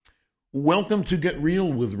Welcome to Get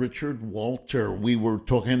Real with Richard Walter. We were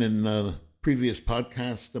talking in the previous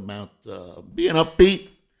podcast about being upbeat,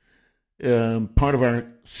 part of our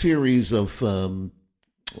series of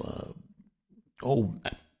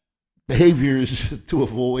behaviors to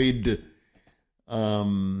avoid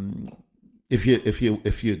if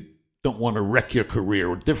you don't want to wreck your career,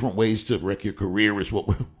 or different ways to wreck your career is what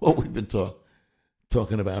we've been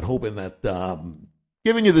talking about. Hoping that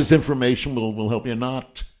giving you this information will help you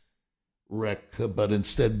not wreck, but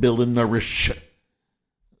instead build and nourish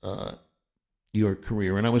your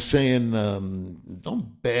career. And I was saying,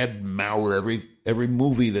 don't badmouth every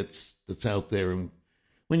movie that's out there. And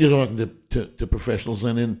when you're talking to professionals,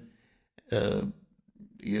 and in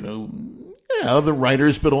other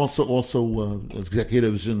writers, but also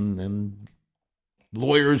executives and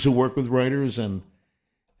lawyers who work with writers and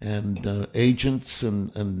agents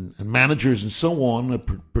and managers and so on,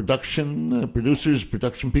 producers,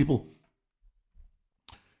 production people.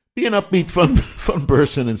 Be an upbeat, fun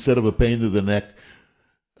person instead of a pain to the neck.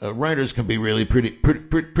 Writers can be really pretty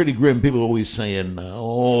grim. People are always saying, I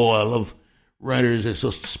love writers. They're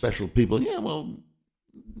so special people. Yeah, well,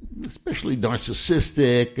 especially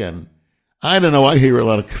narcissistic. And I don't know, I hear a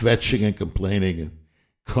lot of kvetching and complaining and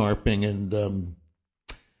carping and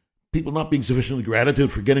people not being sufficiently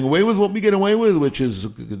gratitude for getting away with what we get away with, which is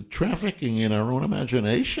trafficking in our own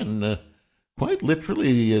imagination. Quite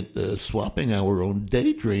literally swapping our own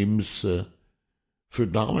daydreams for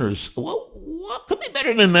dollars. Well, what could be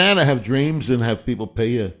better than that? To have dreams and have people pay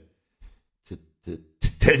you to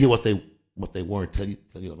tell you what they weren't, tell you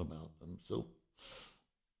all about them. So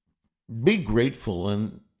be grateful.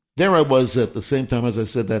 And there I was at the same time as I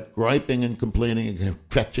said that, griping and complaining and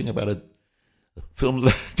fetching about a film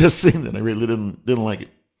that I just seen that I really didn't like it.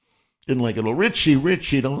 Didn't like it. Well,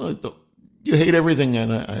 Richie, don't you hate everything?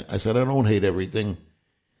 And I said, I don't hate everything.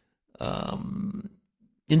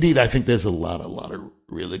 Indeed, I think there's a lot of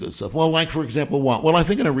really good stuff. Well, like, for example, what? Well, I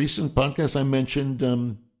think in a recent podcast I mentioned,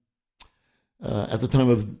 at the time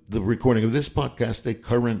of the recording of this podcast, a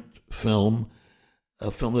current film, a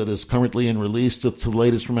film that is currently in release. It's the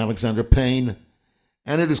latest from Alexander Payne,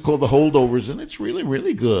 and it is called The Holdovers, and it's really,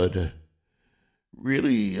 really good.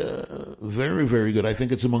 Really, very, very good. I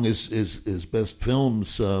think it's among his best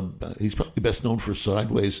films. He's probably best known for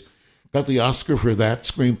Sideways. Got the Oscar for that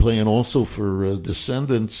screenplay and also for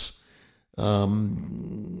Descendants. I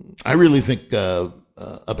really think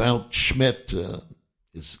About Schmidt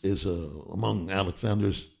is among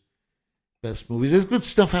Alexander's best movies. There's good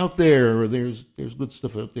stuff out there. There's good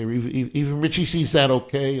stuff out there. Even Richie sees that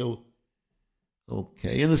okay.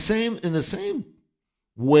 Okay. In the same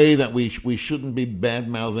way that we shouldn't be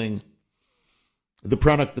bad-mouthing the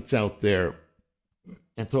product that's out there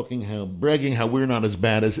and bragging how we're not as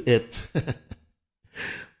bad as it.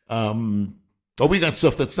 We got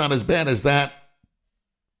stuff that's not as bad as that.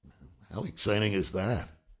 How exciting is that?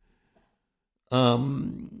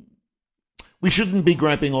 We shouldn't be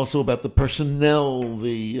griping also about the personnel,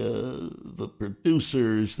 the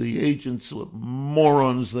producers, the agents, what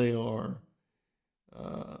morons they are.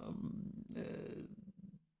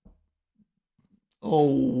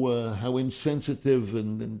 How insensitive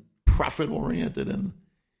and profit-oriented, and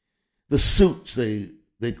the suits they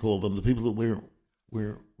call them, the people that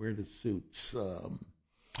wear the suits.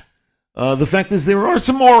 The fact is, there are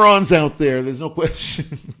some morons out there. There's no question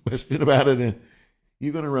about it. And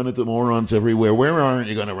you're going to run into morons everywhere. Where aren't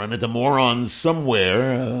you going to run into morons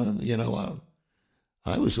somewhere?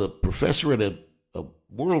 I was a professor at a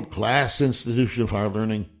world-class institution of higher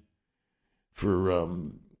learning for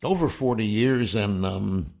over 40 years,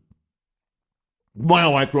 and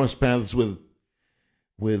while I crossed paths with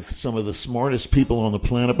some of the smartest people on the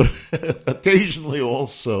planet, but occasionally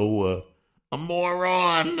also a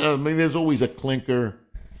moron. I mean, there's always a clinker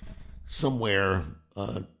somewhere,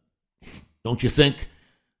 don't you think?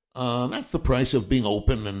 That's the price of being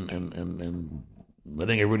open and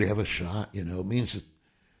letting everybody have a shot. It means that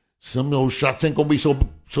some of those shots ain't gonna be so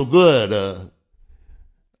good.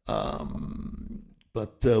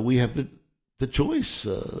 But we have the choice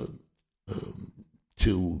to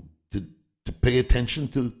pay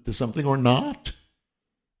attention to something or not,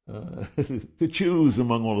 to choose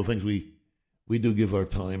among all the things we do give our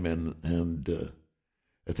time and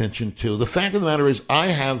attention to. The fact of the matter is, I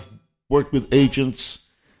have worked with agents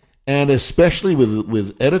and especially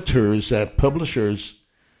with editors at publishers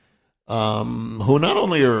who not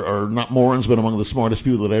only are not morons, but among the smartest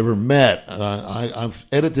people that I ever met. I've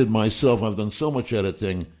edited myself. I've done so much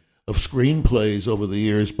editing of screenplays over the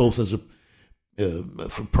years, both as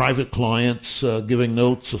for private clients, giving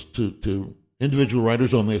notes to individual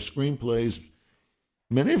writers on their screenplays,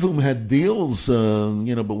 many of whom had deals, but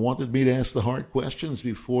wanted me to ask the hard questions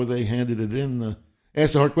before they handed it in.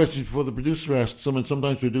 Ask the hard questions before the producer asked them, and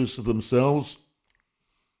sometimes producers themselves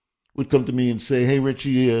would come to me and say, "Hey,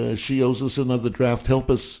 Richie, she owes us another draft. Help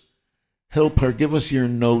her. Give us your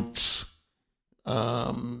notes,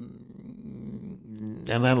 and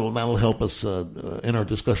that'll help us in our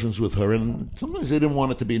discussions with her." And sometimes they didn't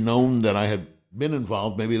want it to be known that I had been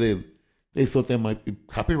involved. Maybe they thought there might be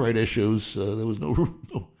copyright issues. There was no,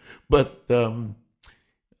 but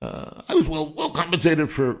I was well compensated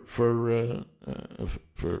for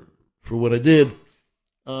what I did.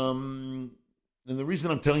 And the reason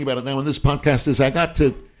I'm telling you about it now in this podcast is I got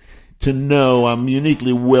to know I'm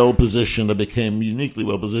uniquely well positioned. I became uniquely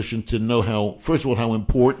well positioned to know how, first of all, how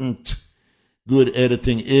important good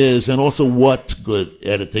editing is, and also what good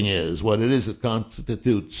editing is, what it is that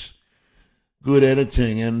constitutes good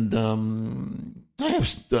editing. And I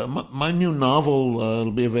have my new novel.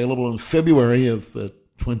 It'll be available in February of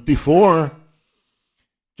 24,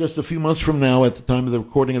 just a few months from now at the time of the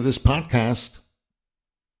recording of this podcast.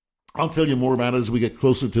 I'll tell you more about it as we get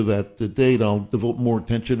closer to that date. I'll devote more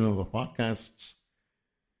attention in the podcasts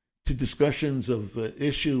to discussions of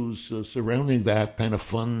issues surrounding that kind of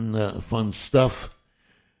fun stuff.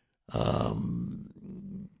 I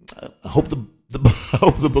hope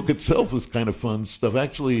the book itself is kind of fun stuff.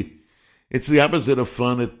 Actually, it's the opposite of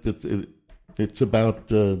fun. It's about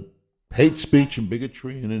hate speech and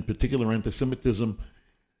bigotry, and in particular anti-Semitism.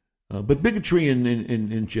 But bigotry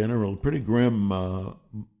in general, pretty grim,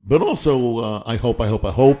 but also, I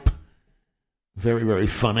hope, very, very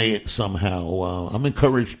funny somehow. I'm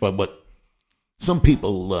encouraged by what some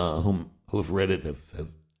people who have read it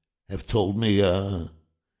have told me.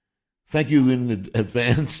 Thank you in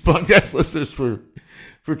advance, podcast listeners, for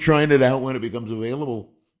trying it out when it becomes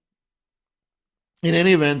available. In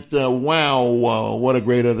any event, wow, what a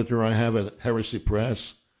great editor I have at Heresy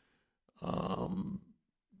Press.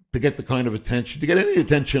 To get the kind of attention, to get any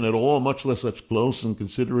attention at all, much less such close and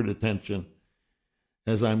considerate attention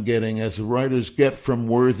as I'm getting, as writers get from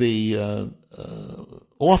worthy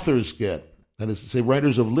authors get. That is to say,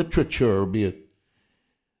 writers of literature, be it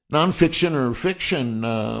nonfiction or fiction.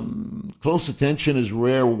 Close attention is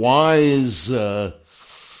rare. Wise,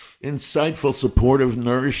 insightful, supportive,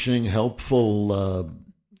 nourishing, helpful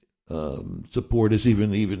support is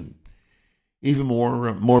even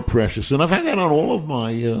more precious. And I've had that on all of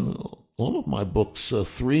my books.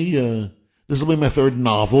 This will be my third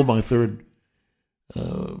novel, my third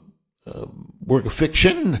work of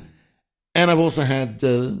fiction, and I've also had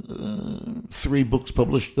 3 books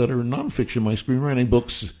published that are nonfiction, my screenwriting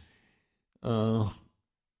books,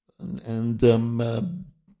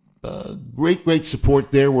 great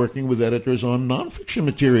support there, working with editors on nonfiction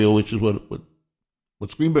material, which is what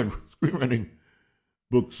screenwriting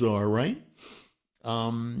books are, right?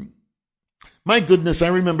 My goodness, I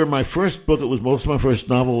remember my first book. It was most of my first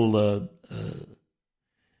novel.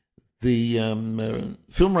 The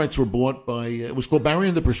film rights were bought by, it was called Barry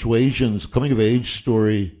and the Persuasions, coming of age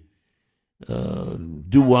story,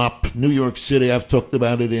 doo-wop, New York City. I've talked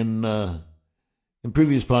about it in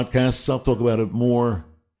previous podcasts. I'll talk about it more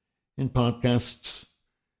in podcasts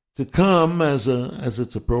to come as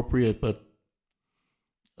it's appropriate, but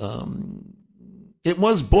it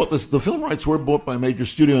was bought. The film rights were bought by a major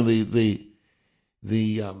studio. The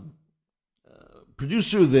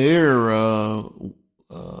producer there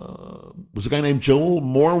was a guy named Joel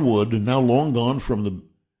Morwood, now long gone from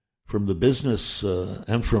the business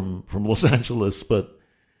and from Los Angeles, but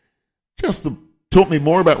just taught me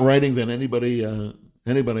more about writing than anybody I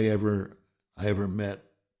ever met,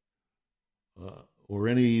 or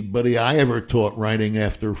anybody I ever taught writing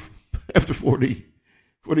after 40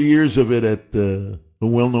 years of it at a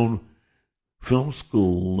well-known film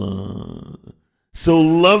school. So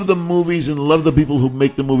love the movies and love the people who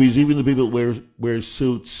make the movies, even the people who wear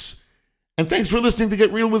suits. And thanks for listening to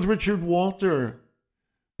Get Real with Richard Walter.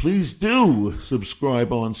 Please do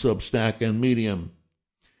subscribe on Substack and Medium,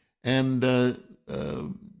 and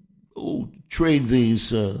trade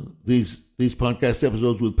these podcast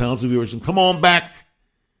episodes with pals of yours. And come on back.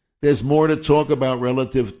 There's more to talk about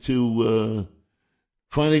relative to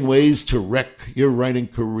finding ways to wreck your writing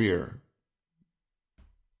career.